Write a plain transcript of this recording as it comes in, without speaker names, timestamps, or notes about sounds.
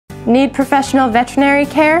Need professional veterinary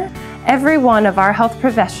care? Every one of our health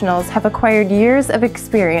professionals have acquired years of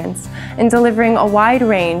experience in delivering a wide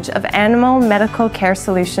range of animal medical care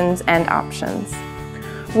solutions and options.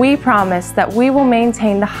 We promise that we will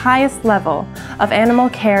maintain the highest level of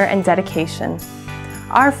animal care and dedication.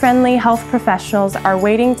 Our friendly health professionals are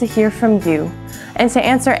waiting to hear from you and to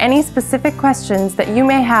answer any specific questions that you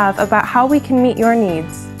may have about how we can meet your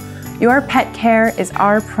needs. Your pet care is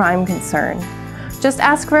our prime concern. Just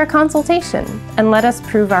ask for a consultation and let us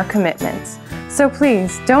prove our commitment. So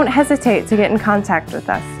please don't hesitate to get in contact with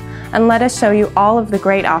us and let us show you all of the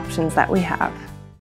great options that we have.